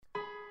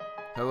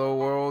Hello,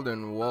 world,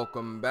 and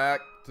welcome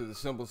back to the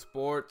Simple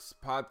Sports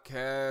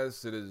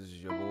Podcast. It is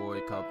your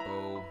boy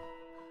Capo.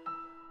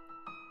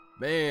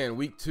 Man,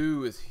 week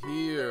 2 is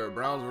here.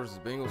 Browns versus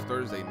Bengals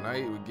Thursday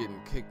night. We're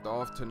getting kicked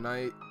off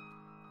tonight.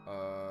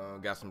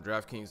 Got some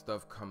Draftkings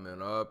stuff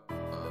coming up.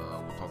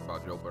 We'll talk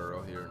about Joe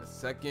Burrow here in a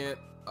second.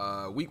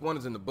 Week 1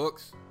 is in the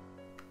books.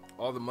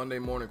 All the Monday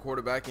morning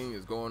quarterbacking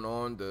is going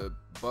on. The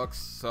Bucks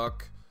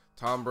suck.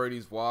 Tom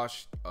Brady's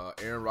washed.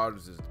 Aaron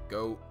Rodgers is the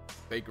GOAT.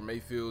 Baker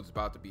Mayfield's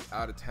about to be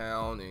out of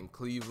town in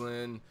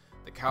Cleveland.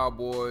 The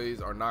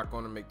Cowboys are not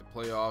going to make the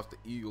playoffs. The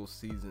Eagles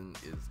season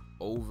is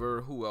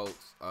over. Who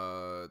else?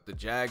 The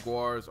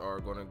Jaguars are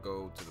going to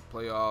go to the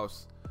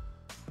playoffs.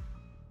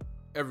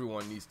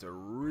 Everyone needs to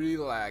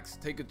relax.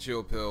 Take a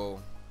chill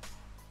pill.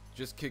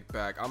 Just kick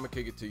back. I'm going to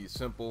kick it to you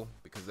simple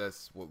because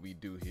that's what we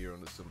do here on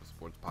the Simple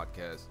Sports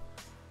Podcast.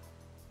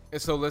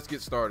 And so let's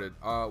get started.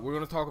 We're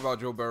going to talk about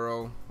Joe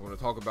Burrow. We're going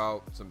to talk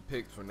about some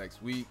picks for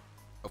next week.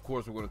 Of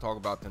course, we're going to talk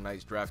about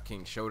tonight's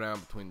Draftkings showdown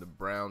between the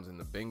Browns and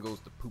the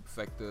Bengals, the poop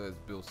fecta, as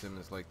Bill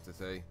Simmons likes to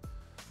say.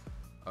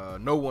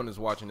 No one is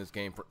watching this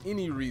game for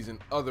any reason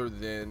other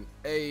than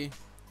A,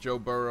 Joe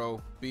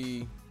Burrow,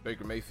 B,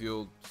 Baker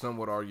Mayfield. Some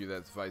would argue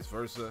that's vice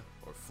versa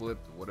or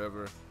flipped,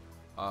 whatever.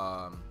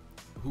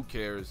 Who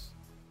cares?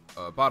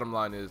 Bottom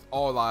line is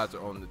all eyes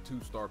are on the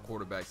two-star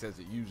quarterbacks as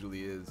it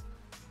usually is.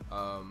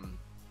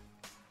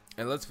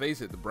 And let's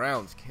face it, the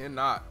Browns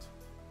cannot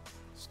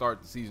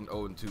start the season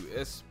 0-2,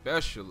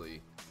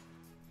 especially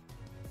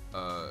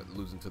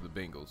losing to the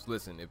Bengals.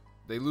 Listen, if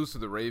they lose to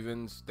the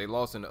Ravens, they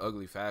lost in an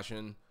ugly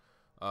fashion.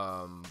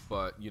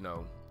 But, you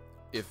know,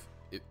 if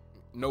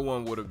no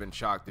one would have been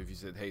shocked if you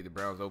said, hey, the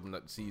Browns opened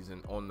up the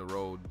season on the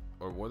road.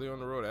 Or were they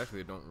on the road? Actually,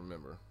 I don't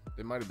remember.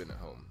 They might have been at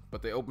home.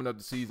 But they opened up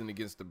the season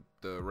against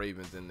the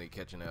Ravens and they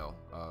catch an L.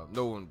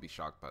 No one would be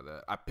shocked by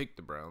that. I picked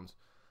the Browns.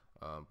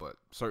 But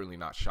certainly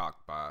not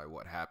shocked by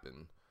what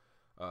happened.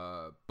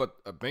 But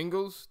a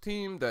Bengals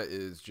team that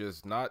is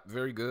just not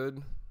very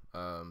good,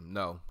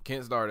 no,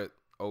 can't start it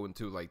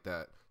 0-2 like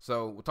that.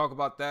 So we'll talk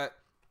about that,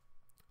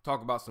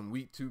 talk about some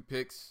week 2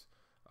 picks,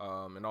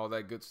 and all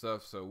that good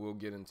stuff. So we'll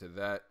get into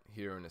that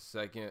here in a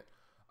second.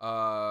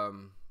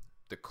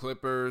 The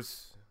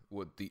Clippers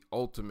with the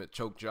ultimate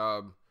choke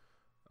job.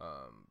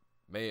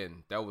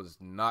 Man, that was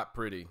not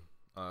pretty.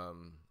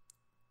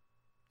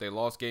 They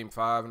lost game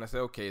 5, and I said,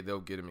 okay, they'll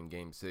get him in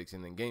game 6.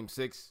 And then game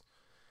 6,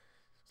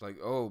 it's like,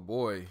 oh,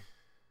 boy,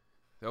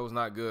 that was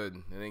not good.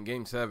 And then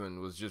game 7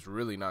 was just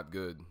really not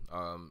good.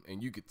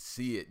 And you could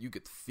see it. You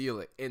could feel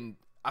it. And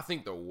I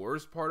think the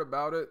worst part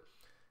about it,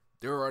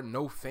 there are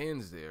no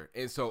fans there.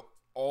 And so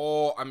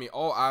all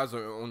eyes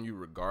are on you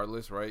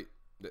regardless, right?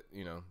 That,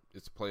 you know,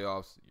 it's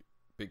playoffs,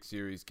 big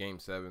series, game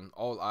 7.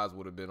 All eyes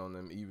would have been on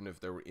them, even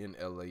if they were in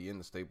L.A., in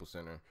the Staples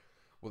Center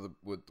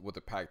with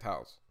a packed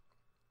house.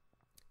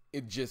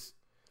 It just,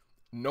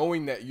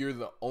 knowing that you're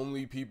the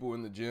only people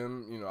in the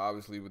gym, you know,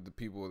 obviously with the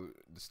people,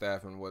 the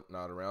staff and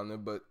whatnot around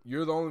them, but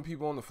you're the only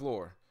people on the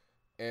floor.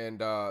 And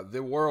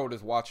the world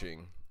is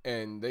watching.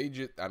 And they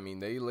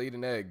laid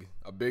an egg,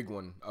 a big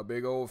one, a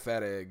big old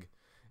fat egg.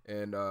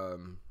 And,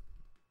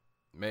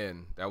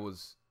 man, it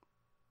was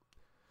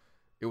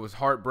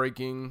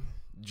heartbreaking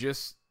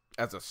just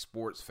as a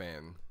sports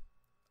fan.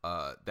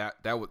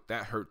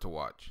 That hurt to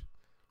watch.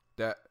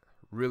 That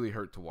really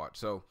hurt to watch.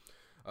 So,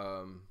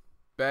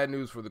 bad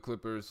news for the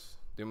Clippers.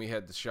 Then we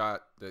had the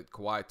shot that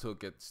Kawhi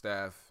took at the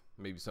staff,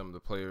 maybe some of the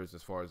players,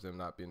 as far as them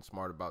not being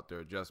smart about their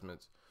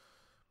adjustments.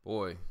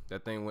 Boy,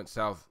 that thing went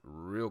south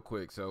real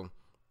quick. So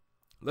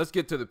let's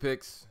get to the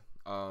picks.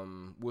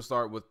 We'll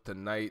start with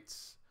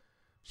tonight's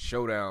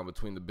showdown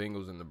between the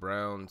Bengals and the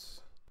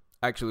Browns.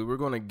 Actually, we're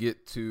going to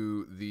get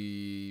to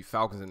the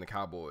Falcons and the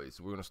Cowboys.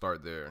 We're going to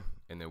start there,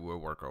 and then we'll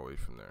work our way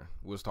from there.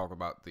 We'll talk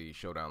about the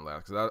showdown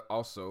last, because I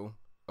also,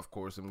 of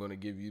course, I'm going to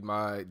give you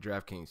my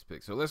DraftKings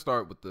pick. So let's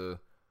start with the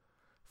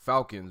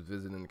Falcons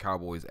visiting the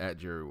Cowboys at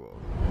Jerry World.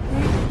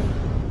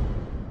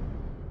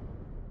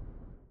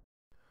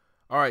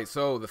 All right,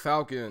 so the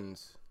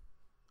Falcons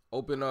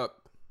open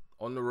up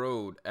on the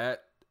road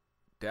at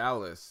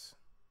Dallas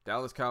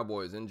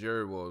Cowboys in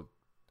Jerry World.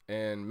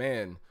 And,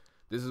 man,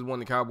 this is one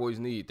the Cowboys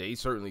need. They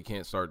certainly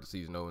can't start the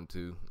season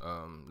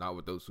 0-2, not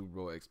with those Super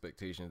Bowl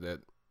expectations that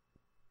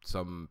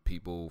some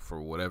people,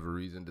 for whatever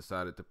reason,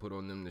 decided to put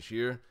on them this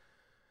year.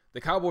 The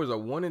Cowboys are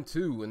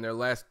 1-2 in their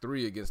last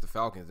 3 against the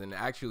Falcons, and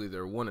actually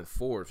they're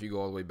 1-4 if you go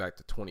all the way back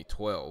to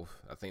 2012.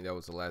 I think that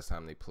was the last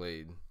time they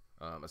played,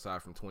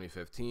 aside from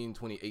 2015,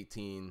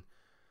 2018,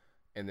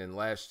 and then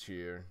last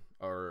year,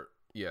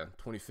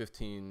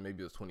 2015,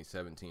 maybe it was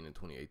 2017 and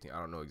 2018. I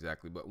don't know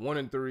exactly, but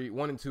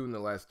 1-2 in the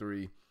last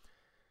 3.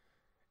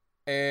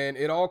 And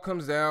it all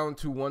comes down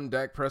to one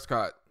Dak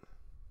Prescott.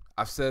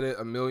 I've said it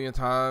a million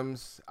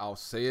times. I'll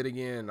say it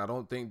again. I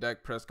don't think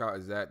Dak Prescott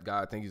is that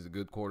guy. I think he's a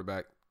good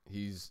quarterback.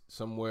 He's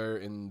somewhere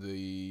in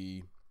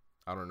the,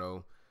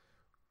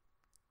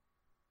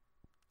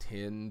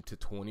 10 to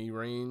 20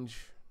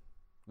 range,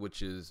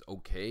 which is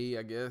okay,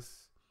 I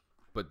guess.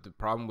 But the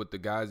problem with the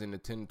guys in the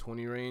 10 to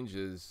 20 range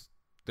is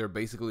they're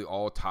basically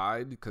all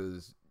tied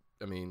because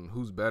I mean,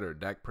 who's better,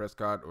 Dak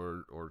Prescott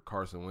or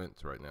Carson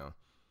Wentz right now?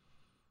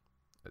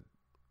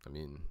 I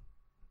mean,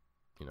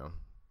 you know,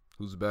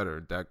 who's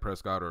better, Dak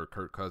Prescott or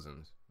Kirk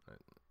Cousins?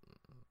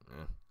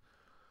 Yeah.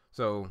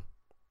 So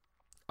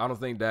I don't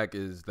think Dak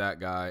is that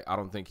guy.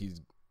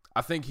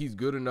 I think he's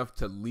good enough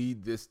to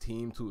lead this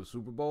team to a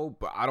Super Bowl,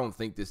 but I don't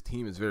think this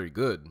team is very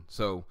good.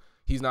 So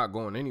he's not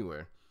going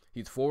anywhere.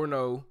 He's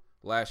 4-0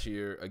 last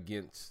year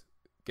against,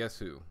 guess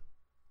who?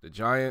 The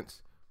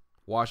Giants,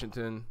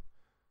 Washington,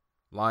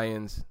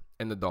 Lions,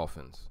 and the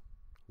Dolphins.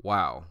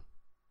 Wow.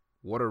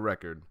 What a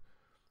record.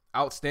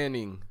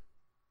 Outstanding.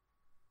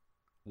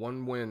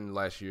 One win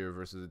last year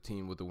versus a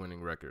team with a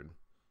winning record.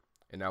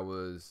 And that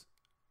was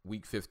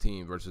week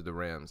 15 versus the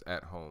Rams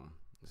at home.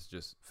 It's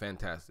just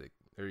fantastic.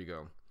 There you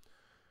go.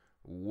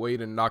 Way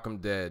to knock them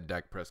dead,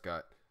 Dak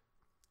Prescott.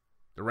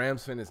 The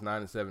Rams finished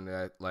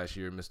 9-7 last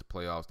year, missed the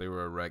playoffs. They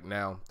were a wreck.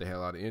 Now they had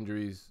a lot of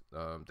injuries.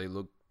 They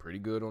looked pretty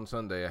good on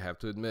Sunday, I have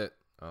to admit,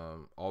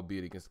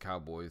 albeit against the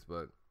Cowboys,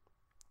 but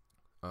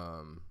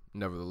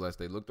nevertheless,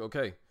 they looked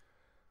okay.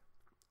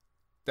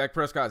 Dak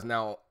Prescott's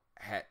now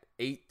had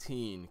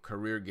 18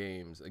 career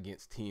games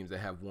against teams that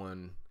have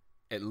won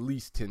at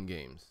least 10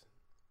 games.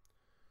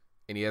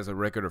 And he has a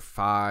record of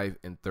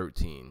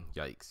 5-13.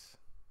 Yikes.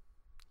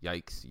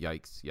 Yikes,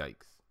 yikes,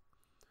 yikes.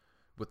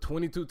 With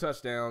 22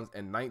 touchdowns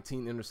and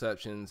 19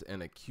 interceptions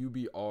and a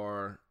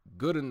QBR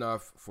good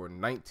enough for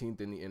 19th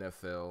in the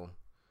NFL.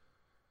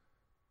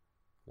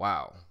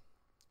 Wow.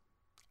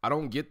 I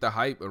don't get the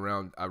hype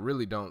around. I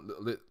really don't.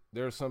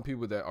 There are some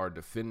people that are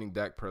defending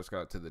Dak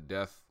Prescott to the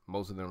death.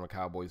 Most of them are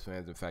Cowboys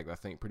fans. In fact, I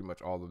think pretty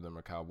much all of them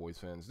are Cowboys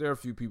fans. There are a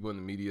few people in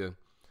the media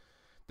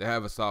that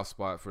have a soft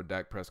spot for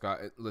Dak Prescott.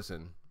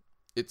 Listen,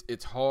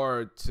 it's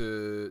hard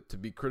to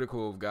be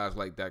critical of guys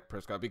like Dak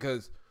Prescott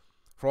because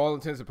for all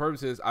intents and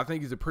purposes, I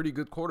think he's a pretty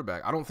good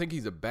quarterback. I don't think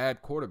he's a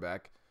bad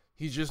quarterback.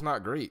 He's just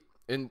not great.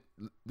 And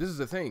this is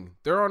the thing.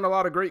 There aren't a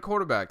lot of great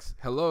quarterbacks.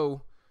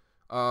 Hello.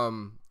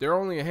 There are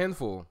only a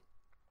handful.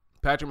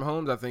 Patrick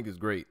Mahomes, I think, is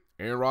great.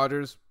 Aaron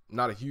Rodgers,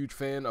 not a huge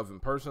fan of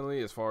him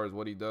personally as far as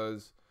what he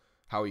does,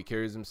 how he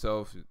carries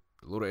himself.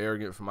 A little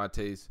arrogant for my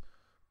taste.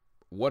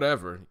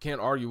 Whatever. You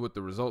can't argue with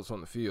the results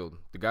on the field.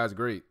 The guy's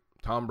great.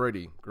 Tom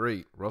Brady,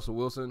 great. Russell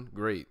Wilson,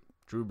 great.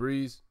 Drew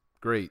Brees,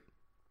 great.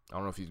 I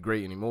don't know if he's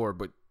great anymore,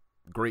 but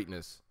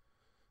greatness.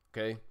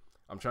 Okay?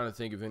 I'm trying to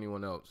think of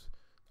anyone else.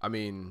 I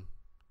mean,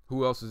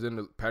 who else is in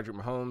the Patrick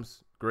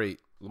Mahomes? Great.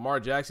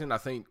 Lamar Jackson, I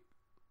think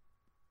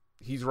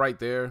he's right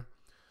there.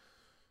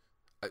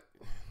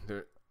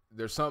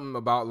 There's something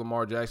about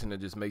Lamar Jackson that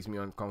just makes me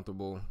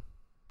uncomfortable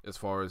as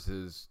far as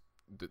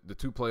the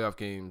two playoff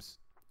games.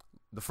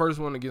 The first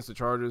one against the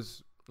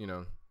Chargers,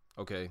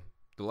 okay.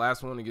 The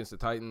last one against the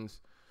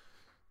Titans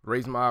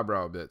raised my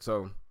eyebrow a bit.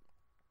 So,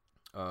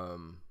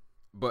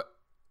 but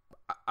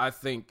I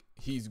think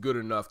he's good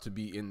enough to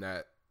be in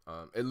that,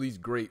 at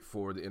least great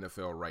for the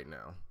NFL right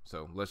now.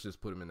 So let's just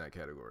put him in that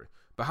category.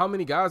 But how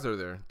many guys are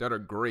there that are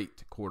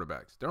great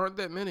quarterbacks? There aren't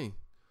that many.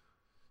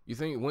 You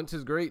think Wentz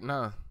is great?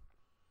 Nah.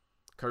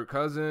 Kirk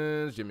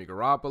Cousins, Jimmy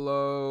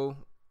Garoppolo,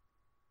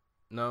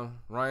 no.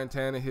 Ryan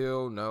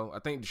Tannehill, no. I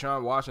think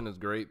Deshaun Washington is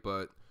great,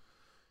 but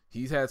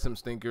he's had some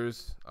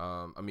stinkers.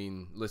 I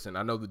mean, listen,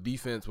 I know the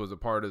defense was a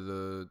part of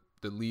the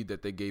lead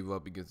that they gave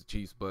up against the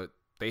Chiefs, but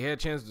they had a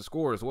chance to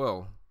score as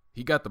well.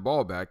 He got the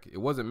ball back. It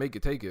wasn't make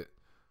it, take it.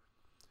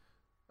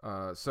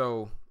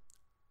 So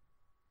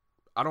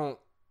I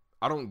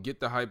don't get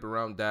the hype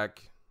around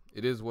Dak.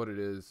 It is what it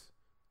is.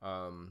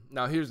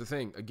 Now here's the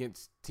thing: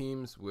 against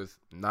teams with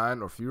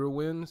 9 or fewer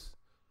wins,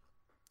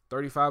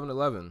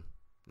 35-11.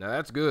 Now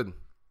that's good.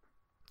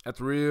 That's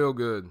real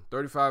good.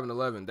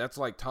 35-11. That's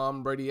like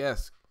Tom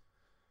Brady-esque.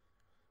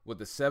 With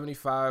the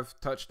 75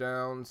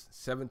 touchdowns,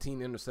 17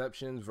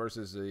 interceptions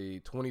versus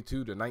a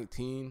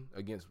 22-19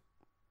 against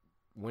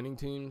winning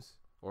teams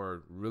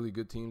or really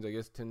good teams, I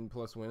guess 10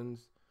 plus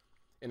wins,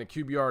 and a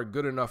QBR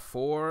good enough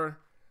for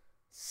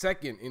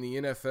second in the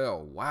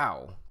NFL.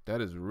 Wow, that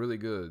is really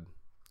good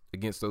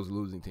against those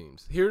losing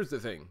teams. Here's the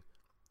thing: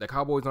 the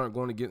Cowboys aren't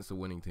going against a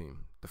winning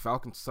team. The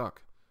Falcons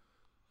suck.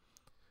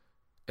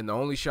 And the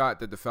only shot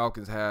that the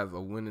Falcons have a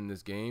win in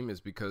this game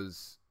is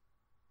because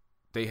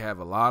they have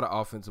a lot of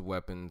offensive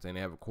weapons and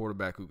they have a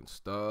quarterback who can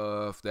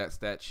stuff that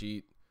stat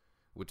sheet,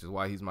 which is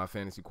why he's my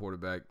fantasy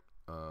quarterback.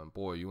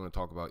 Boy, you want to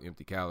talk about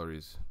empty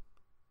calories,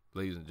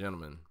 ladies and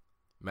gentlemen,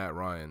 Matt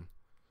Ryan.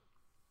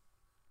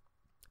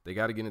 They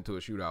got to get into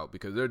a shootout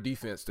because their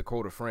defense,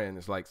 Dakota Fran,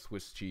 is like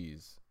Swiss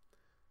cheese.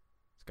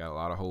 It's got a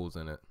lot of holes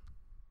in it.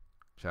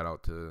 Shout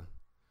out to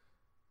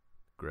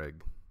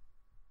Greg.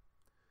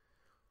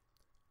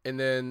 And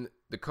then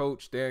the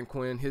coach, Dan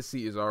Quinn, his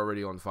seat is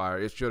already on fire.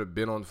 It should have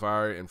been on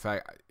fire. In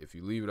fact, if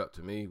you leave it up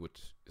to me,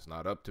 which is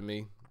not up to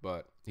me,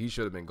 but he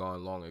should have been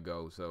gone long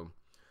ago. So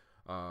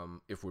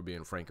if we're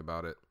being frank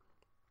about it.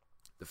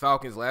 The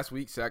Falcons last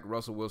week sacked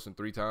Russell Wilson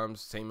 3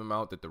 times, same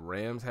amount that the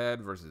Rams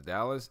had versus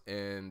Dallas.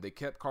 And they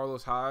kept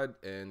Carlos Hyde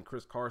and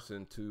Chris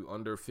Carson to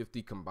under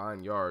 50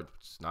 combined yards,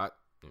 which is not,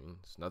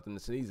 it's nothing to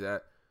sneeze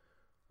at.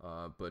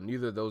 But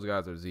neither of those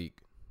guys are Zeke.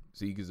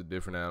 Zeke is a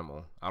different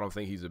animal. I don't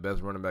think he's the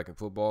best running back in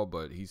football,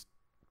 but he's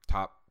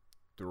top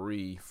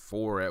 3,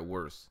 4 at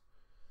worst.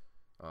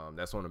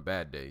 That's on a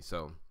bad day.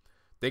 So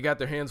they got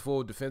their hands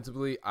full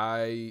defensively.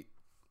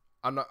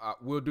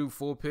 We'll do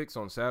full picks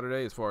on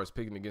Saturday as far as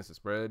picking against the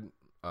spread.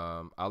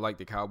 I like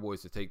the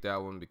Cowboys to take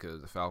that one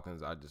because the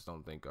Falcons I just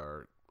don't think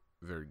are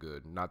very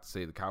good. Not to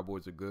say the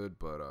Cowboys are good,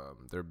 but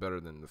they're better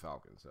than the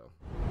Falcons. So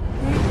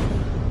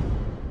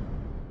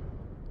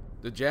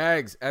the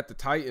Jags at the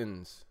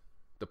Titans,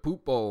 the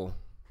Poop Bowl.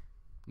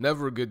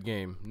 Never a good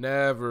game.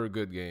 Never a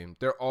good game.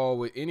 They're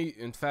always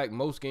in fact,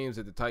 most games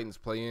that the Titans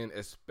play in,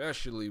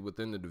 especially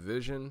within the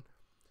division,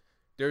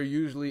 they're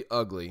usually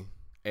ugly.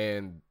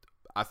 And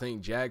I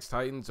think Jags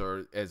Titans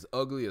are as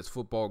ugly as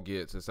football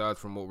gets, aside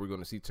from what we're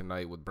going to see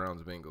tonight with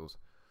Browns Bengals.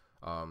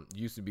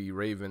 Used to be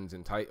Ravens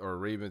and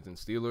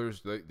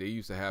Steelers. They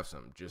used to have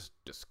some just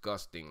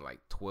disgusting, like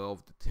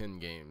 12 to 10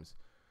 games.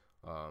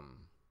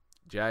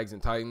 Jags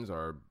and Titans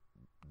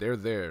they're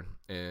there,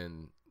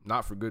 and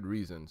not for good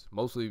reasons.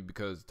 Mostly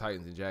because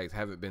Titans and Jags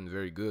haven't been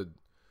very good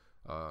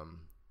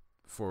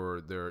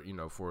for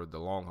the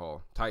long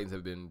haul. Titans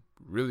have been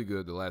really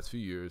good the last few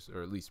years,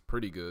 or at least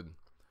pretty good.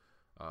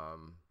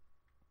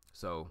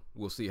 So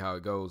we'll see how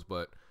it goes,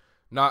 but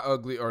not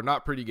ugly or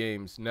not pretty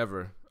games,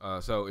 never.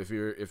 So if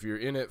you're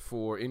in it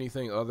for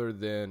anything other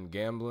than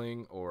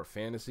gambling or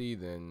fantasy,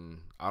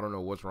 then I don't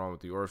know what's wrong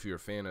with you. Or if you're a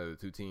fan of the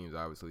two teams,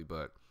 obviously,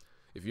 but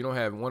if you don't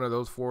have one of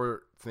those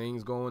 4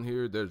 things going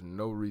here, there's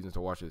no reason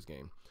to watch this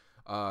game.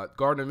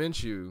 Gardner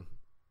Minshew,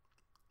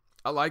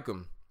 I like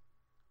him.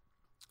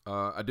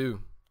 I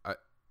do.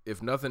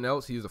 If nothing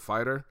else, he's a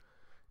fighter.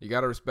 You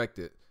got to respect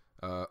it.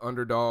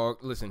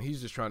 Underdog. Listen,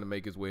 he's just trying to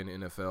make his way in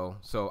the NFL.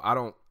 So I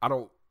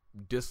don't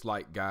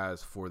dislike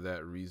guys for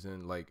that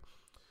reason. Like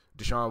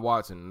Deshaun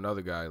Watson,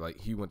 another guy. Like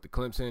he went to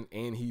Clemson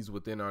and he's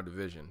within our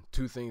division.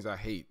 2 things I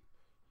hate,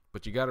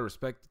 but you got to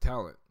respect the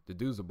talent. The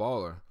dude's a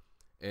baller.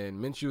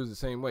 And Minshew is the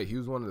same way. He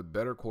was one of the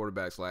better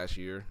quarterbacks last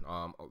year,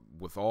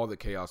 with all the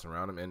chaos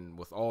around him, and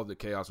with all the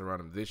chaos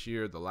around him this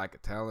year, the lack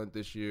of talent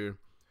this year.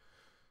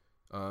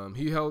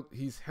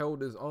 He's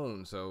held his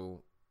own.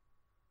 So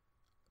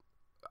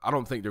I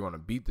don't think they're going to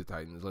beat the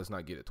Titans. Let's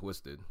not get it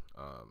twisted.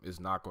 They're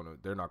not going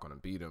to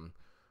beat them.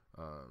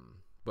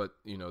 But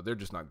they're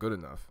just not good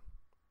enough.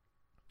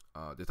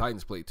 The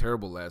Titans played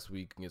terrible last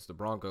week against the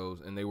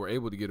Broncos, and they were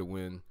able to get a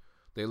win.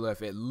 They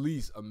left at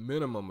least a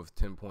minimum of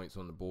 10 points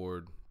on the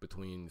board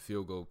between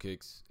field goal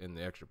kicks and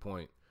the extra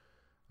point.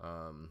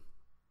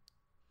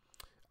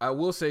 I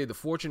will say the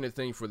fortunate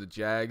thing for the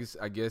Jags,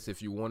 I guess,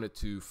 if you wanted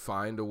to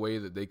find a way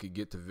that they could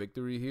get to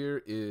victory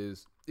here,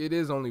 is it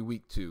is only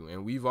week 2,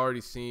 and we've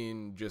already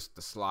seen just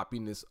the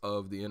sloppiness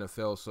of the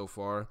NFL so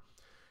far.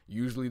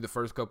 Usually the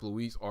first couple of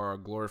weeks are a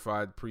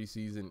glorified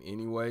preseason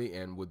anyway,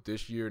 and with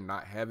this year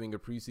not having a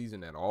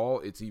preseason at all,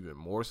 it's even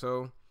more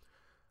so.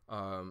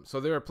 So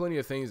there are plenty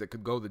of things that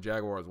could go the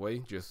Jaguars' way.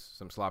 Just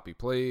some sloppy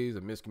plays, a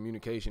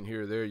miscommunication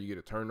here or there. You get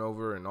a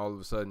turnover, and all of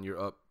a sudden you're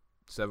up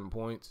 7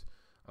 points.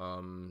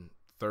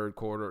 Third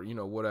quarter,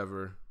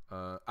 whatever.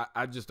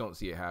 I just don't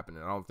see it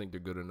happening. I don't think they're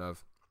good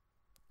enough.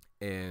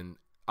 And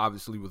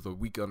obviously with a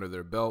week under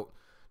their belt,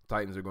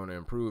 Titans are going to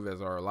improve,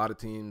 as are a lot of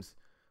teams.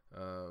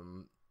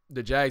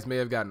 The Jags may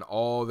have gotten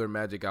all their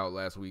magic out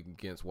last week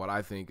against what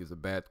I think is a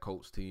bad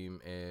Colts team,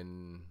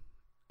 and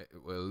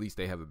well, at least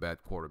they have a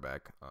bad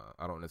quarterback.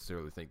 I don't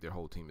necessarily think their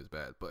whole team is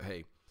bad, but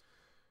hey,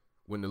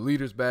 when the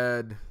leader's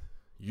bad,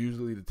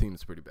 usually the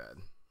team's pretty bad.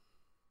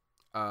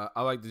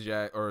 I like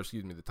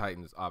the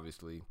Titans,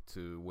 obviously,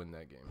 to win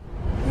that game.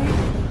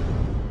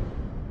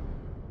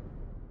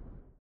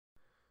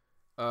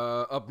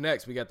 Up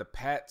next, we got the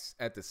Pats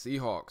at the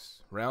Seahawks.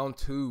 Round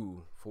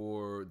 2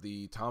 for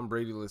the Tom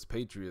Brady-less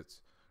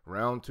Patriots.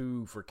 Round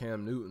 2 for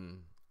Cam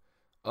Newton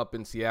up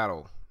in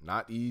Seattle.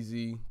 Not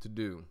easy to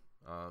do.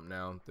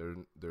 Now,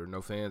 there are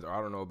no fans. Or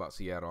I don't know about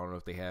Seattle. I don't know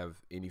if they have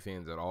any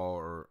fans at all,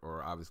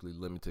 or obviously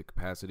limited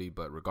capacity.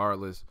 But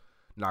regardless,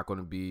 not going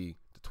to be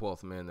the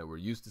 12th man that we're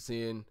used to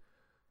seeing.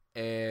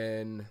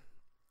 And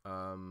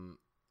I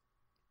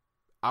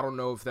don't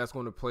know if that's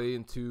going to play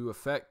into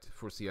effect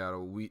for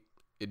Seattle.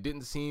 It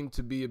didn't seem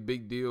to be a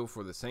big deal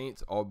for the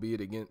Saints,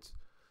 albeit against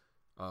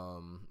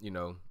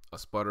a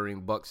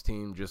sputtering Bucs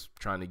team just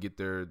trying to get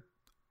their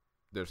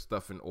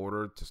stuff in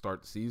order to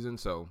start the season.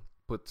 So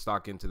put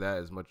stock into that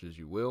as much as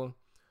you will.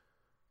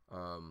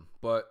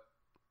 But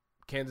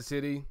Kansas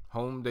City,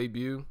 home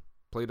debut,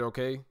 played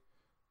okay.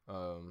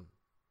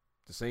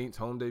 The Saints,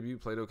 home debut,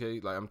 played okay.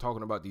 Like, I'm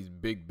talking about these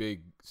big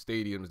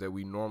stadiums that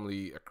we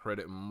normally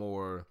accredit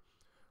more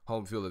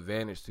home field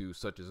advantage to,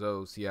 such as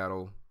those,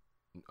 Seattle,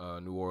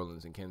 New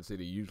Orleans, and Kansas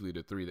City, usually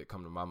the 3 that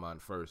come to my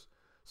mind first.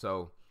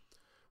 So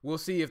we'll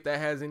see if that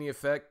has any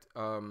effect.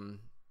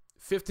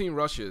 15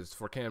 rushes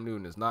for Cam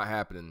Newton is not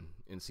happening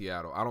in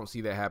Seattle. I don't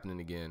see that happening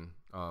again.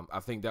 I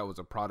think that was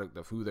a product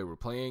of who they were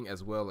playing,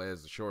 as well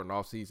as the shortened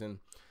offseason.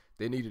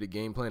 They needed a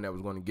game plan that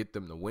was going to get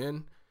them to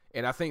win.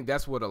 And I think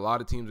that's what a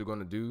lot of teams are going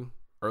to do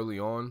early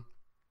on.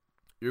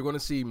 You're going to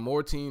see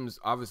more teams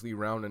obviously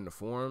rounding the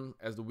form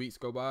as the weeks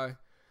go by.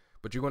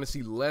 but you're going to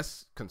see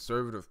less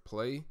conservative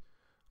play,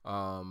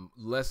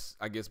 less,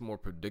 I guess, more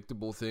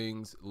predictable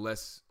things,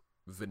 less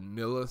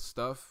vanilla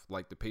stuff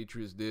like the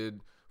Patriots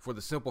did, for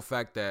the simple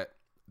fact that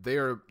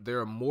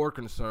they're more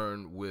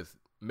concerned with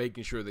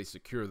making sure they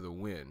secure the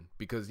win,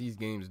 because these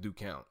games do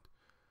count,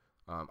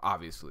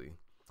 obviously.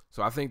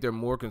 So I think they're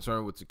more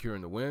concerned with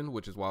securing the win,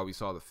 which is why we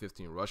saw the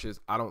 15 rushes.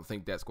 I don't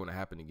think that's going to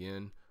happen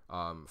again,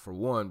 for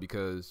one,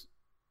 because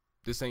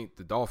this ain't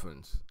the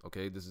Dolphins,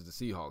 okay? This is the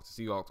Seahawks.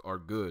 The Seahawks are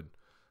good,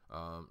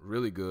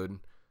 really good,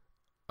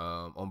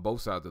 on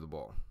both sides of the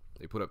ball.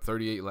 They put up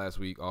 38 last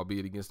week,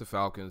 albeit against the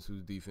Falcons,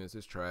 whose defense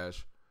is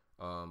trash.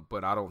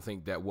 But I don't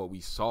think that what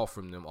we saw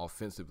from them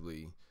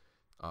offensively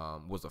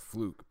was a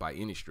fluke by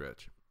any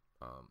stretch.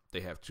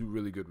 They have two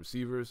really good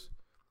receivers.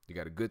 They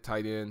got a good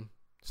tight end,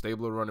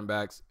 stable of running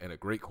backs, and a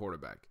great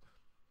quarterback.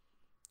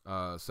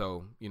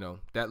 So,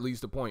 that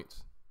leads to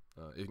points,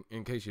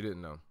 in case you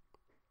didn't know.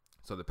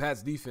 So the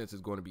Pats defense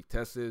is going to be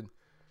tested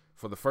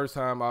for the first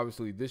time,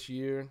 obviously, this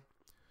year.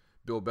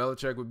 Bill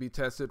Belichick would be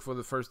tested for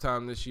the first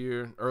time this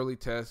year. Early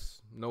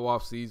tests, no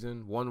off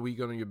season, 1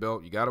 week under your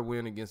belt. You got to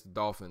win against the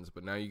Dolphins,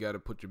 but now you got to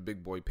put your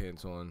big boy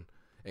pants on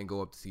and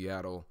go up to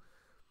Seattle.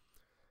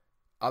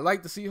 I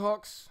like the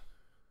Seahawks.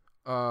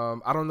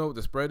 I don't know what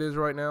the spread is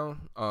right now.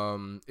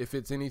 If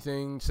it's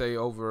anything, say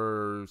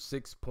over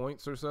 6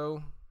 points or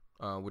so,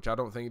 which I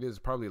don't think it is,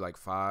 probably like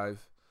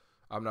 5.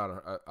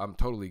 I'm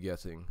totally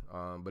guessing.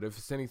 But if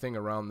it's anything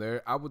around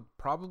there, I would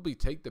probably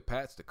take the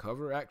Pats to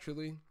cover,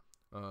 actually.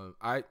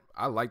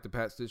 I like the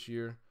Pats this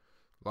year.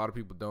 A lot of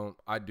people don't.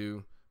 I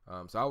do.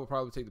 So I would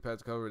probably take the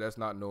Pats to cover. That's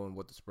not knowing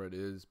what the spread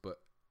is. But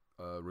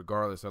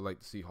regardless, I like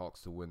the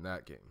Seahawks to win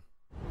that game.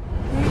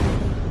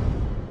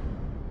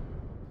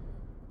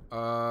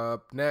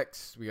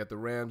 Next, we got the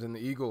Rams and the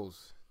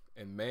Eagles.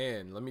 And,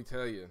 man, let me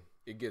tell you,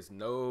 it gets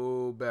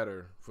no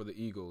better for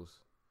the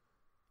Eagles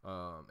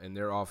and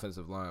their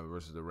offensive line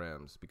versus the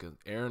Rams, because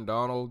Aaron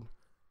Donald,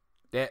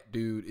 that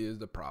dude is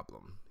the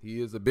problem.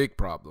 He is a big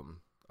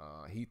problem.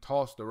 He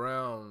tossed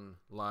around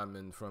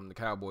linemen from the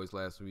Cowboys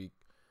last week.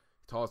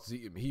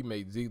 He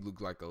made Zeke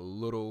look like a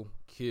little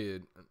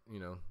kid.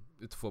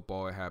 It's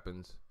football. It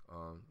happens.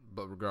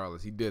 But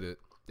regardless, he did it.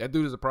 That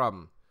dude is a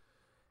problem.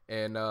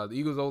 And the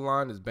Eagles'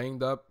 O-line is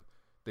banged up.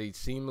 They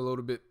seem a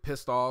little bit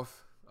pissed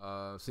off.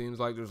 Seems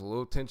like there's a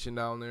little tension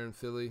down there in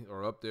Philly,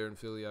 or up there in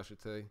Philly, I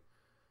should say.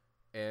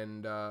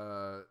 And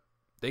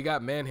they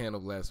got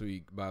manhandled last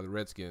week by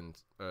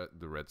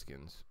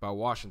by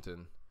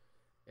Washington.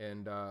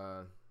 And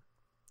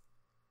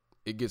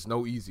it gets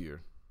no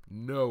easier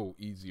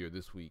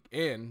this week.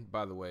 And,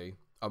 by the way,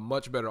 a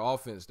much better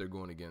offense they're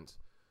going against.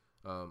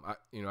 I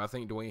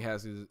think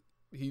Dwayne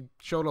he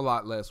showed a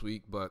lot last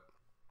week, but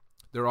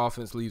their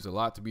offense leaves a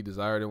lot to be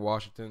desired in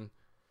Washington.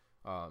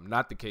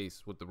 Not the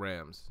case with the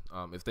Rams.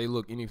 If they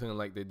look anything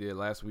like they did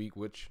last week,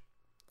 which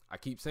I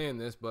keep saying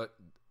this, but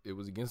it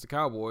was against the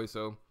Cowboys,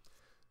 so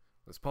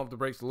let's pump the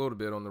brakes a little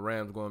bit on the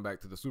Rams going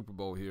back to the Super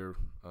Bowl here,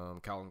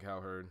 Colin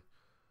Cowherd.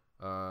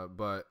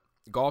 But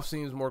Goff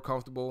seems more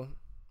comfortable.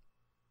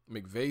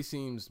 McVay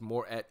seems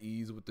more at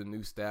ease with the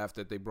new staff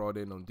that they brought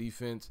in on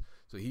defense,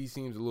 so he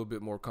seems a little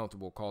bit more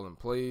comfortable calling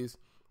plays.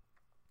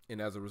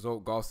 And as a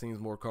result, Goff seems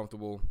more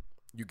comfortable.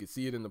 You could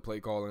see it in the play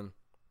calling.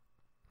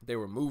 They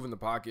were moving the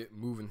pocket,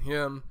 moving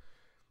him.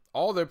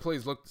 All their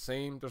plays look the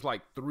same. There's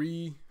like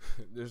three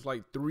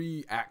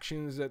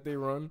actions that they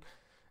run,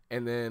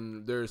 and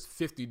then there's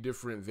 50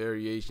 different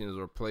variations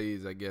or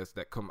plays, I guess,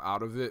 that come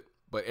out of it.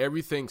 But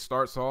everything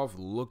starts off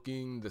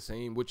looking the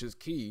same, which is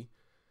key,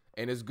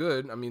 and it's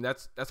good. I mean,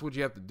 that's what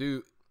you have to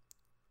do.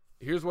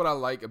 Here's what I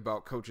like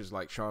about coaches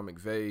like Sean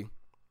McVay,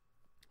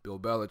 Bill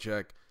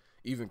Belichick,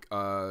 even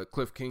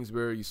Cliff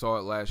Kingsbury. You saw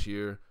it last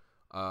year.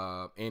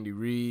 Andy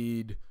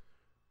Reid.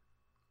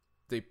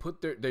 They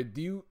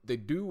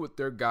do what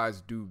their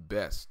guys do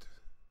best,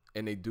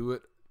 and they do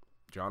it.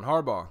 John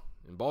Harbaugh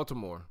in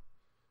Baltimore.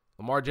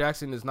 Lamar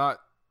Jackson is not.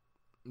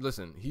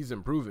 Listen, he's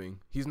improving.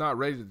 He's not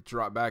ready to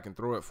drop back and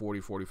throw it 40,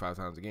 45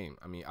 times a game.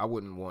 I mean, I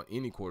wouldn't want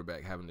any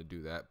quarterback having to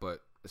do that,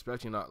 but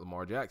especially not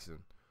Lamar Jackson.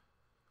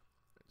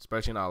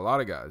 Especially not a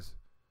lot of guys.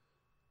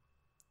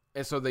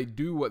 And so they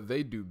do what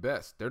they do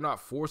best. They're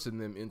not forcing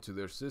them into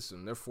their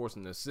system. They're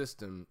forcing the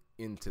system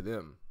into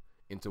them,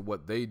 into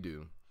what they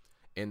do.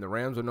 And the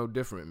Rams are no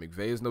different.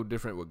 McVay is no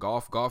different with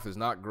Goff. Goff is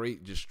not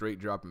great just straight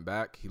dropping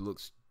back. He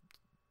looks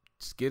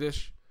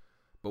skittish.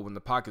 But when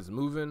the pocket's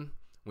moving,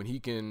 when he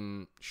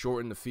can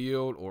shorten the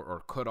field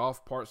or cut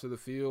off parts of the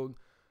field,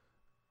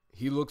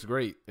 he looks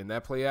great. And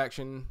that play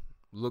action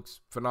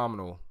looks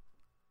phenomenal.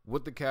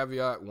 With the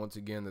caveat, once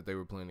again, that they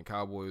were playing the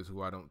Cowboys,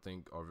 who I don't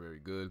think are very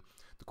good.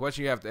 The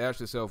question you have to ask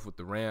yourself with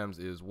the Rams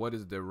is, what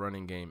is their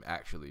running game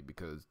actually?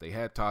 Because they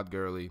had Todd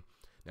Gurley.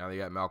 Now they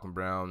got Malcolm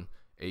Brown.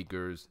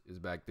 Akers is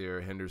back there.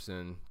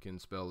 Henderson can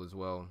spell as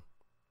well.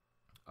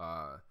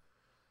 I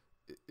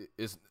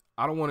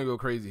don't want to go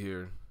crazy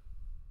here.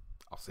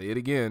 I'll say it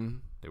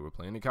again. They were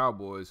playing the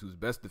Cowboys, whose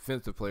best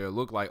defensive player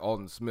looked like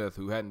Alden Smith,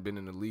 who hadn't been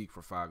in the league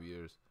for 5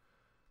 years.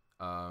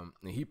 And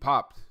he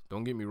popped.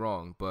 Don't get me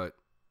wrong, but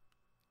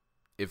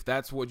if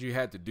that's what you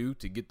had to do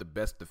to get the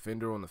best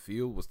defender on the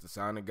field was to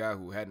sign a guy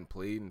who hadn't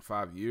played in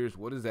 5 years,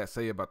 what does that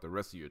say about the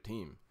rest of your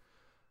team?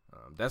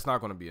 That's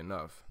not going to be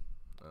enough.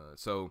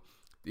 So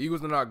the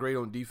Eagles are not great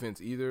on defense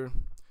either.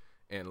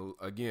 And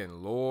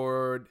again,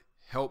 Lord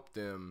help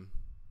them.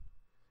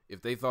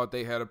 If they thought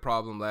they had a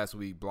problem last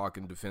week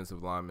blocking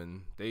defensive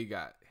linemen, they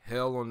got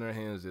hell on their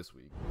hands this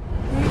week.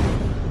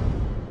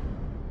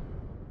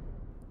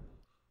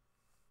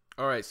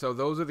 All right, so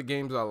those are the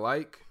games I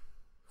like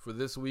for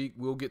this week.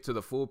 We'll get to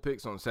the full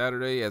picks on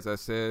Saturday. As I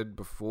said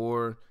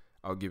before,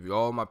 I'll give you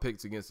all my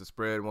picks against the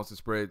spread. Once the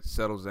spread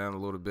settles down a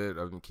little bit,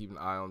 I've been keeping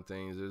an eye on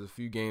things. There's a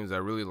few games I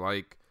really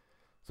like.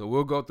 So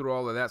we'll go through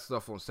all of that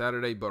stuff on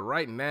Saturday. But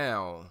right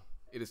now,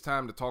 it is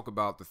time to talk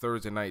about the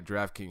Thursday night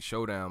DraftKings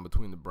showdown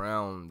between the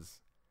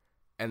Browns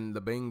and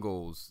the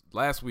Bengals.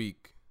 Last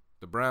week,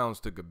 the Browns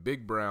took a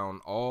big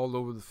Brown all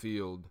over the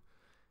field.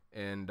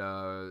 And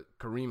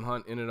Kareem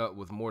Hunt ended up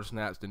with more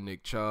snaps than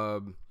Nick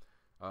Chubb.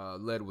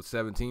 Led with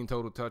 17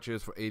 total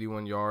touches for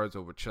 81 yards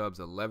over Chubb's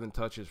 11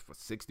 touches for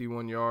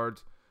 61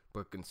 yards.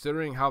 But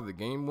considering how the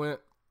game went,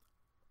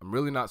 I'm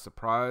really not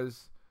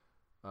surprised.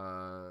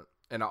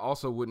 And I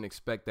also wouldn't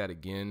expect that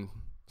again,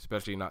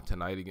 especially not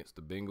tonight against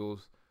the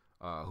Bengals,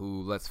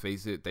 who, let's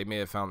face it, they may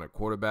have found their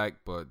quarterback,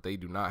 but they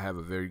do not have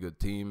a very good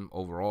team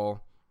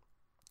overall.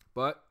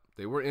 But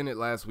they were in it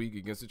last week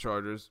against the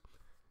Chargers.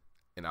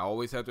 And I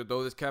always have to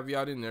throw this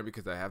caveat in there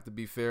because I have to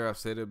be fair. I've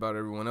said it about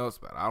everyone else,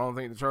 but I don't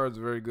think the Chargers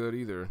are very good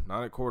either,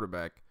 not at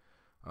quarterback.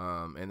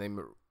 And they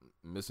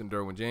missing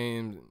Derwin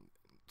James.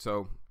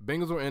 So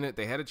Bengals were in it.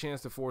 They had a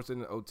chance to force it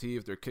in OT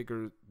if their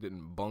kicker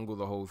didn't bungle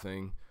the whole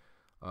thing.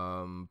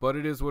 But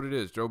it is what it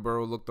is. Joe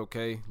Burrow looked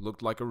okay,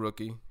 looked like a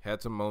rookie,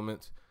 had some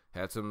moments,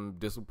 had some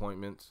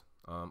disappointments.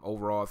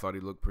 Overall, I thought he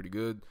looked pretty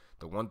good.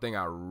 The one thing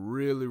I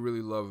really,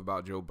 really love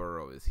about Joe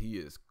Burrow is he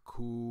is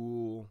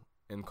cool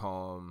and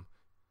calm.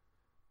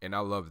 And I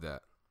love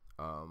that.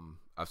 I've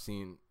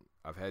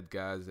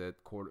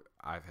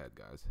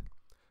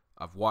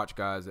watched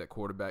guys at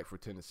quarterback for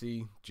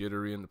Tennessee,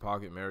 jittery in the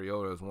pocket.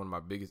 Mariota is one of my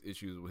biggest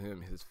issues with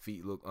him. His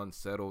feet look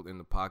unsettled in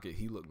the pocket.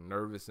 He looked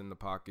nervous in the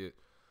pocket.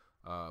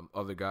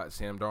 Other guys,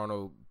 Sam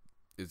Darnold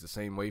is the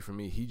same way for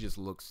me. He just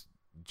looks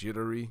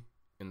jittery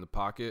in the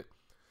pocket.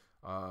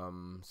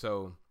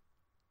 So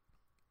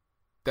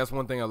that's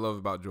one thing I love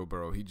about Joe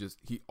Burrow.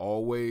 He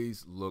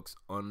always looks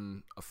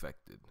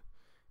unaffected.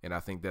 And I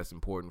think that's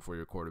important for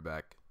your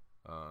quarterback.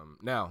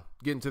 Now,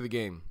 getting to the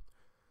game.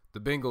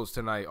 The Bengals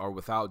tonight are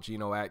without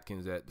Geno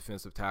Atkins at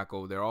defensive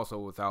tackle. They're also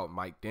without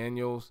Mike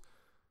Daniels.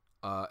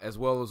 As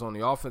well as on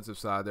the offensive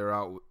side,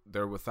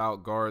 they're without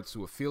guard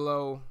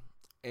Suafilo.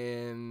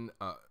 And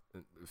a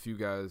few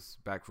guys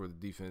back for the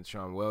defense.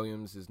 Sean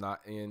Williams is not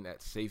in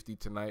at safety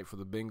tonight for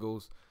the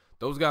Bengals.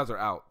 Those guys are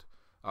out.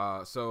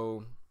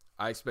 So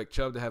I expect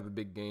Chubb to have a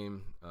big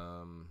game.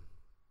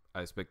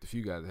 I expect a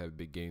few guys to have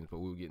big games, but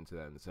we'll get into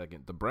that in a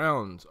second. The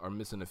Browns are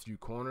missing a few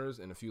corners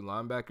and a few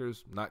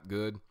linebackers. Not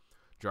good.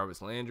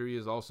 Jarvis Landry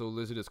is also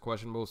listed as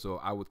questionable,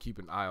 so I would keep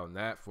an eye on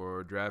that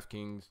for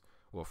DraftKings.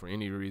 Well, for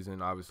any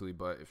reason, obviously,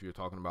 but if you're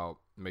talking about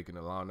making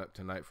a lineup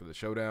tonight for the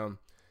showdown,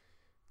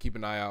 keep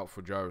an eye out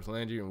for Jarvis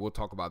Landry, and we'll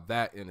talk about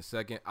that in a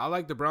second. I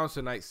like the Browns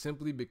tonight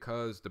simply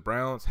because the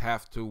Browns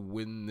have to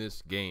win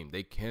this game.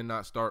 They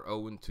cannot start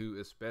 0-2,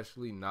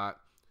 especially not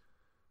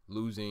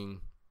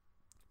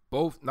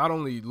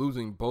only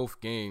losing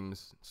both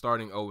games,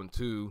 starting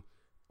 0-2,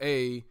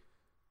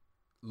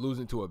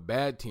 losing to a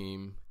bad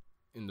team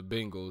in the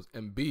Bengals,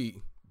 and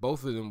B,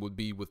 both of them would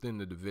be within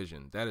the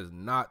division. That is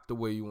not the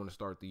way you want to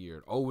start the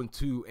year.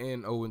 0-2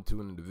 and 0-2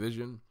 in the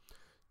division.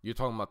 You're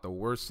talking about the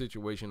worst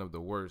situation of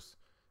the worst,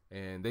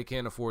 and they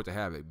can't afford to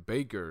have it.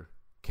 Baker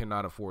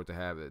cannot afford to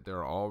have it. There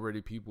are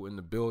already people in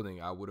the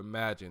building, I would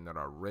imagine, that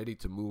are ready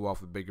to move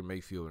off of Baker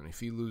Mayfield, and if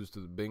he loses to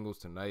the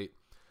Bengals tonight,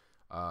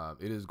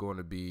 it is going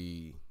to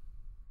be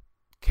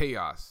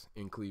chaos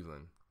in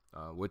Cleveland,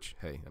 which,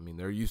 hey, I mean,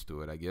 they're used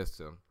to it, I guess.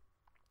 So,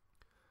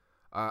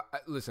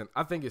 listen,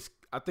 I think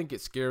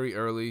it's scary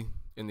early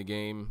in the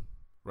game,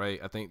 right?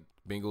 I think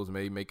Bengals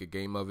may make a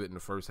game of it in the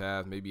first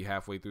half, maybe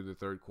halfway through the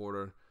third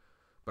quarter,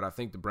 but I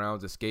think the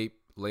Browns escape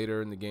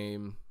later in the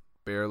game,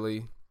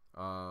 barely,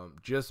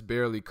 just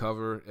barely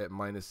cover at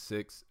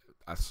 -6.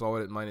 I saw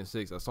it at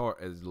 -6. I saw it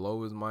as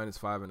low as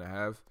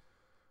 -5.5.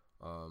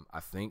 I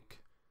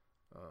think.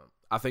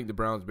 I think the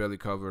Browns barely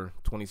cover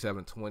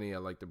 27-20. I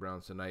like the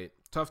Browns tonight.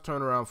 Tough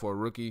turnaround for a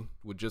rookie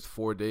with just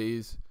 4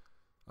 days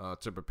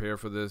to prepare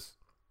for this.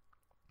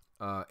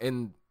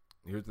 And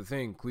here's the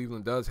thing.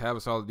 Cleveland does have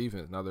a solid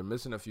defense. Now, they're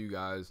missing a few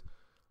guys.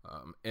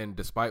 And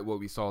despite what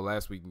we saw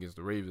last week against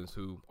the Ravens,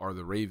 who are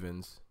the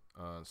Ravens.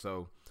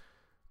 So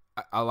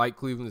I like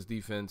Cleveland's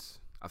defense.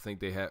 I think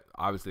they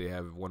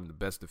have one of the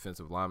best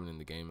defensive linemen in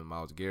the game in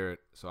Myles Garrett.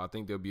 So I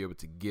think they'll be able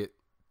to get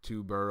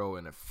to Burrow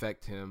and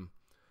affect him.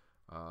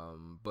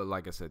 But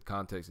like I said,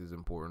 context is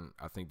important.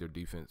 I think their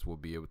defense will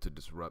be able to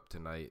disrupt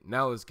tonight.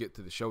 Now let's get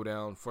to the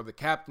showdown for the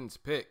captain's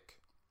pick.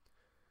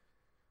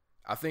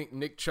 I think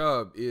Nick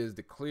Chubb is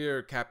the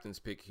clear captain's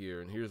pick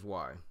here, and here's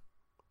why.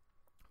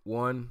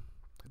 1,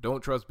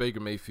 don't trust Baker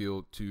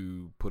Mayfield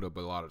to put up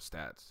a lot of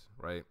stats,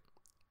 right?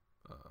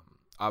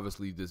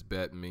 Obviously, this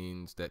bet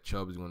means that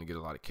Chubb is going to get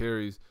a lot of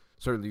carries.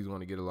 Certainly, he's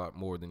going to get a lot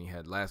more than he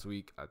had last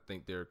week. I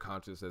think they're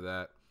conscious of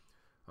that.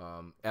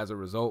 As a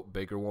result,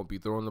 Baker won't be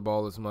throwing the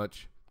ball as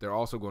much. They're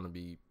also going to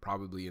be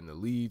probably in the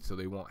lead, so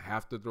they won't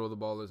have to throw the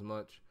ball as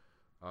much.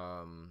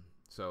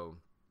 So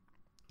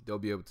they'll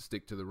be able to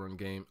stick to the run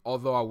game.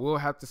 Although I will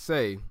have to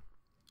say,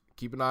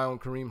 keep an eye on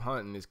Kareem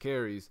Hunt and his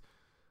carries.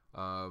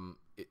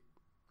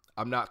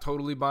 I'm not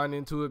totally buying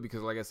into it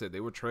because, like I said, they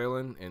were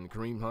trailing, and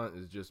Kareem Hunt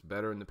is just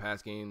better in the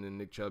pass game than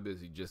Nick Chubb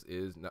is. He just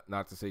is.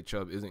 Not to say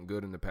Chubb isn't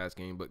good in the pass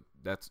game, but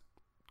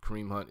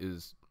Kareem Hunt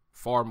is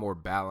far more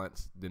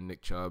balanced than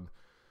Nick Chubb.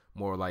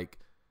 More like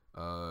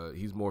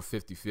he's more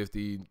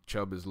 50-50.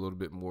 Chubb is a little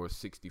bit more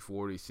 60-40,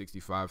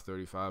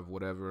 65-35,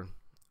 whatever.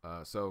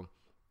 So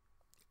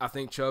I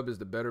think Chubb is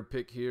the better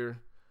pick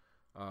here.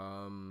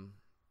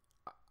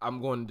 I'm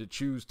going to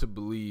choose to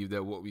believe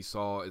that what we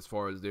saw as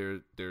far as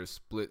their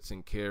splits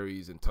and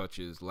carries and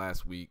touches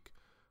last week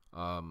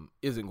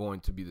isn't going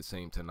to be the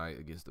same tonight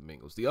against the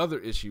Bengals. The other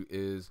issue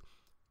is,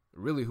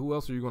 really, who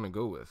else are you going to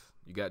go with?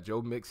 You got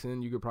Joe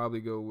Mixon you could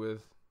probably go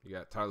with. You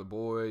got Tyler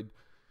Boyd,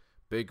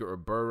 Baker or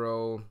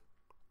Burrow.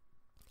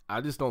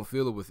 I just don't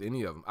feel it with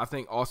any of them. I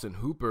think Austin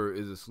Hooper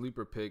is a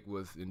sleeper pick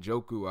with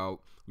Njoku out.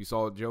 We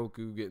saw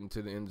Njoku get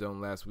into the end zone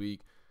last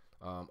week.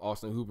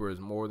 Austin Hooper is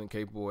more than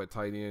capable at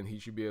tight end. He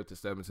should be able to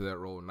step into that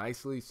role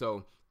nicely.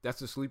 So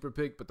that's a sleeper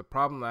pick. But the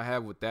problem I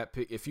have with that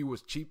pick, if he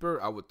was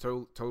cheaper, I would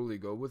totally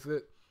go with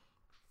it.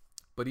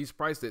 But he's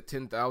priced at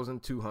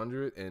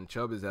 $10,200 and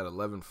Chubb is at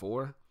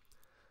 $11,400.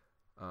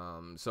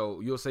 So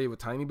you'll save a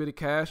tiny bit of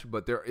cash,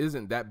 but there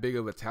isn't that big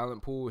of a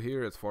talent pool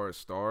here as far as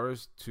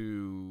stars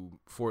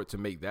for it to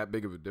make that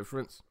big of a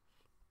difference.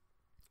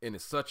 And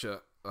it's such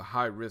a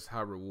high risk,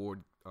 high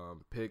reward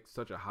pick,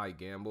 such a high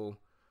gamble.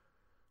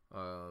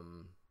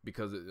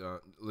 Because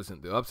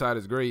listen, the upside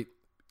is great.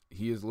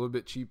 He is a little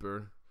bit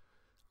cheaper,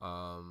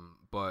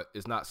 but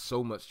it's not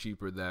so much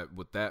cheaper that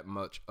with that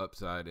much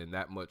upside and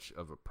that much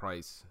of a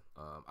price,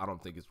 I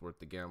don't think it's worth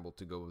the gamble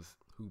to go with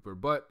Hooper.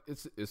 But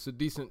it's a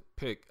decent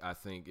pick, I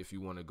think, if you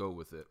want to go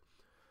with it.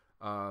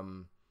 A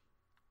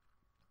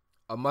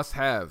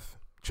must-have,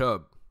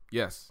 Chubb,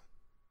 yes.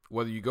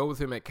 Whether you go with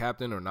him at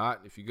captain or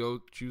not, if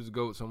you choose to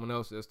go with someone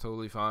else, that's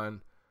totally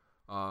fine.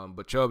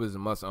 But Chubb is a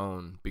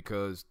must-own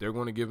because they're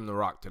going to give him the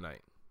rock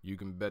tonight. You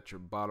can bet your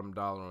bottom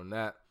dollar on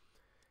that.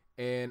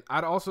 And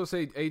I'd also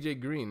say A.J.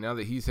 Green, now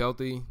that he's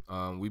healthy.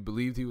 We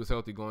believed he was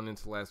healthy going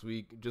into last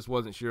week. Just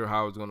wasn't sure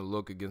how it was going to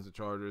look against the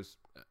Chargers.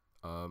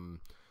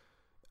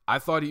 I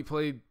thought he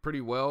played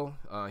pretty well.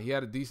 He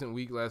had a decent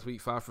week last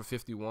week, 5 for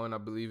 51, I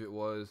believe it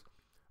was.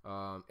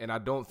 And I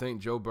don't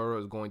think Joe Burrow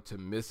is going to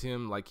miss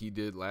him like he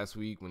did last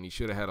week when he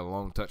should have had a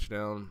long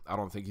touchdown. I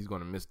don't think he's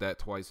going to miss that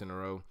twice in a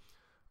row.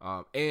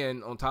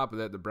 And on top of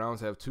that, the Browns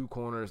have 2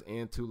 corners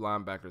and 2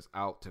 linebackers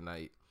out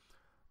tonight.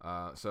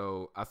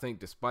 So I think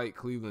despite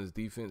Cleveland's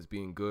defense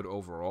being good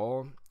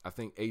overall, I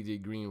think A.J.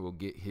 Green will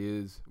get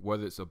his,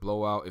 whether it's a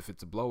blowout. If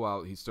it's a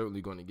blowout, he's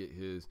certainly going to get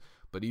his.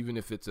 But even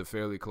if it's a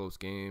fairly close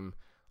game,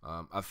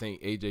 I think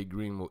A.J.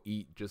 Green will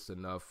eat just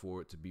enough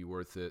for it to be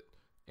worth it.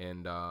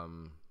 And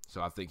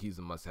so I think he's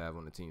a must-have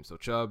on the team. So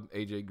Chubb,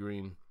 A.J.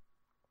 Green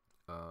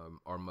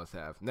are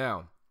must-have.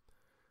 Now,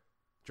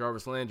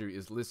 Jarvis Landry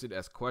is listed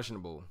as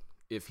questionable.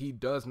 If he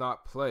does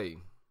not play,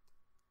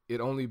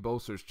 it only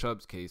bolsters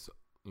Chubb's case,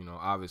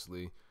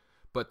 obviously.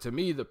 But to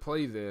me, the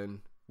play then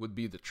would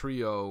be the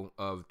trio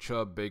of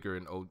Chubb, Baker,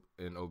 and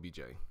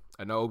OBJ.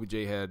 I know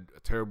OBJ had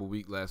a terrible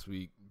week last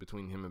week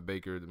between him and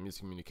Baker. The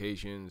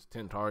miscommunications,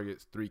 10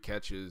 targets, 3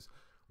 catches.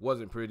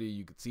 Wasn't pretty.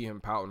 You could see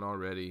him pouting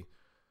already.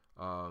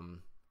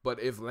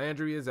 But if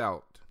Landry is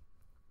out,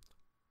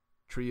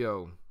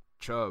 trio,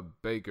 Chubb,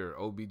 Baker,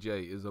 OBJ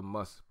is a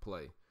must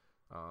play.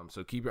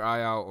 So keep your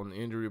eye out on the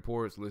injury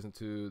reports. Listen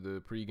to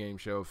the pregame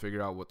show.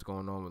 Figure out what's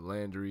going on with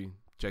Landry.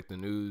 Check the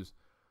news.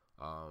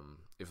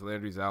 If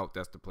Landry's out,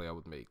 that's the play I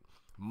would make.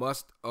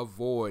 Must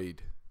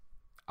avoid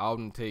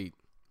Alden Tate.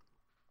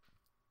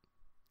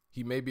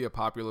 He may be a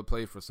popular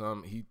play for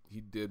some. He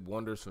did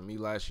wonders for me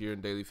last year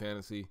in daily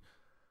fantasy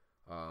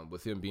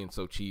with him being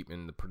so cheap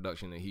and the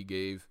production that he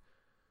gave.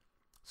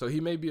 So he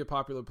may be a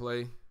popular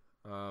play.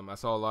 I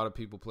saw a lot of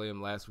people play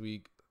him last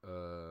week.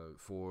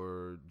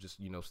 For just,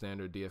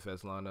 standard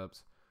DFS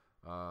lineups.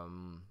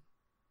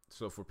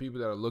 So for people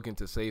that are looking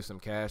to save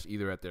some cash,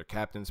 either at their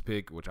captain's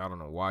pick, which I don't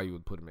know why you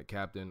would put him at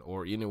captain,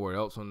 or anywhere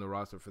else on the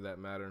roster for that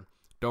matter,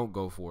 don't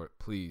go for it,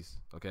 please,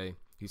 okay?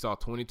 He saw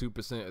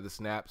 22% of the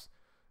snaps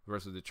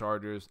versus the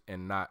Chargers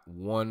and not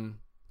one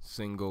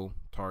single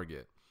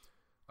target.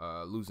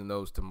 Losing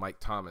those to Mike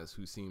Thomas,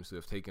 who seems to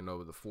have taken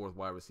over the 4th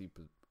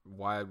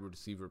wide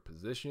receiver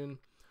position.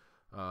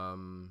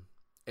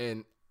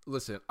 And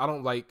listen, I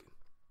don't like,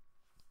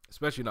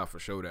 especially not for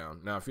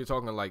showdown. Now, if you're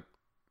talking like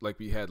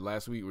we had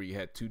last week where you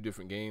had 2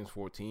 different games,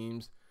 4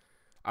 teams,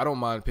 I don't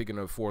mind picking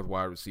a 4th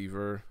wide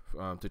receiver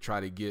to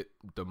try to get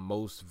the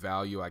most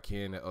value I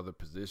can at other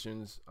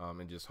positions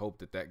and just hope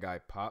that guy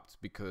pops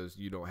because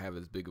you don't have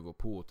as big of a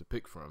pool to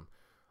pick from.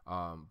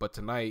 But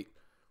tonight,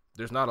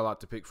 there's not a lot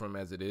to pick from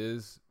as it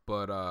is.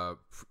 But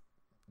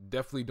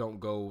definitely don't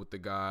go with the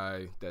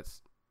guy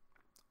that's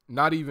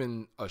not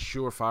even a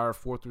surefire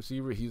fourth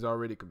receiver. He's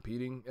already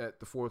competing at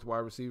the fourth wide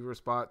receiver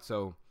spot.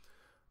 So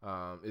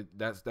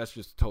that's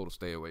just a total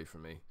stay away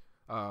from me.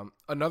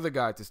 Another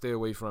guy to stay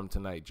away from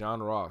tonight,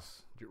 John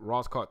Ross.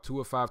 Ross caught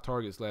 2 of 5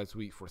 targets last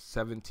week for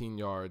 17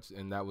 yards,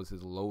 and that was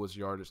his lowest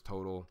yardage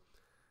total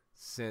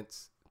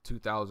since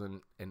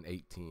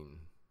 2018.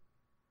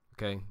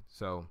 Okay,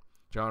 so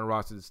John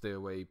Ross is to stay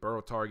away.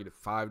 Burrow targeted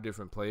 5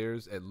 different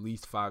players at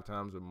least 5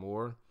 times or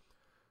more.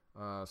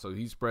 So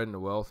he's spreading the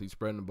wealth. He's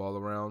spreading the ball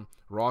around.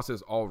 Ross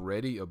is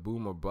already a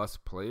boom or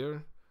bust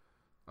player.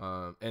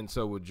 And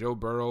so with Joe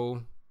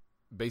Burrow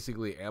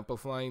basically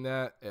amplifying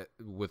that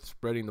with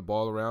spreading the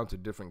ball around to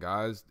different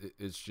guys,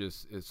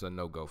 it's a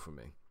no-go for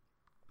me.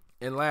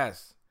 And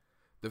last,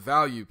 the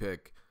value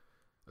pick,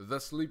 the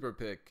sleeper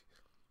pick,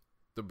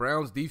 the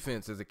Browns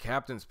defense as a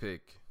captain's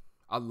pick.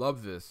 I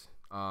love this.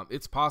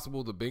 It's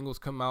possible the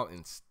Bengals come out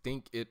and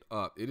stink it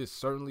up. It is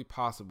certainly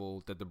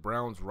possible that the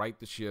Browns right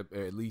the ship,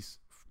 or at least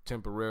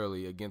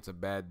temporarily, against a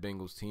bad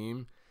Bengals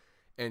team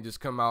and just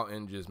come out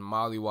and just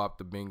mollywop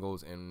the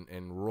Bengals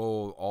and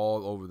roll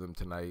all over them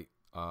tonight.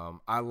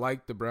 I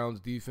like the Browns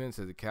defense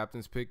as a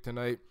captain's pick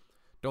tonight.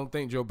 Don't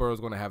think Joe Burrow is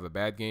going to have a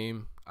bad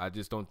game. I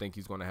just don't think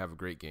he's going to have a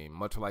great game.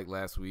 Much like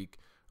last week,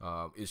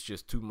 it's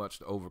just too much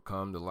to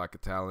overcome, the lack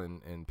of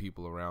talent and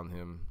people around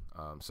him.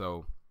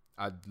 So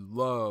I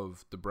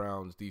love the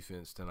Browns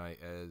defense tonight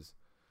as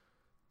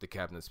the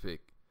captain's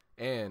pick.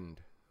 And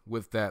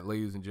with that,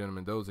 ladies and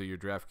gentlemen, those are your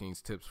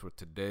DraftKings tips for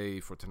today,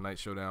 for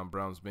tonight's showdown,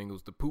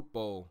 Browns-Bengals, the Poop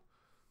Bowl.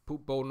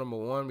 Poop Bowl number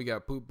 1, we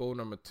got Poop Bowl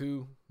number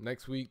 2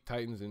 next week,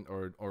 Titans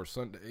or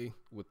Sunday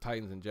with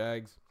Titans and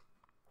Jags.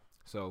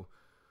 So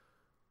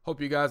hope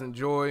you guys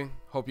enjoy.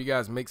 Hope you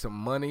guys make some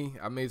money.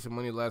 I made some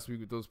money last week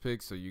with those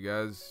picks, so you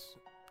guys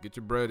get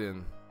your bread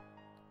in.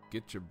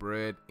 Get your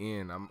bread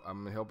in.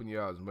 I'm helping you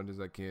out as much as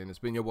I can. It's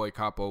been your boy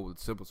Capo with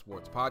Simple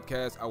Sports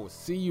Podcast. I will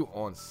see you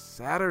on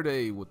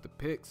Saturday with the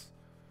picks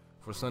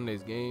for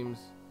Sunday's games.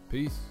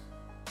 Peace.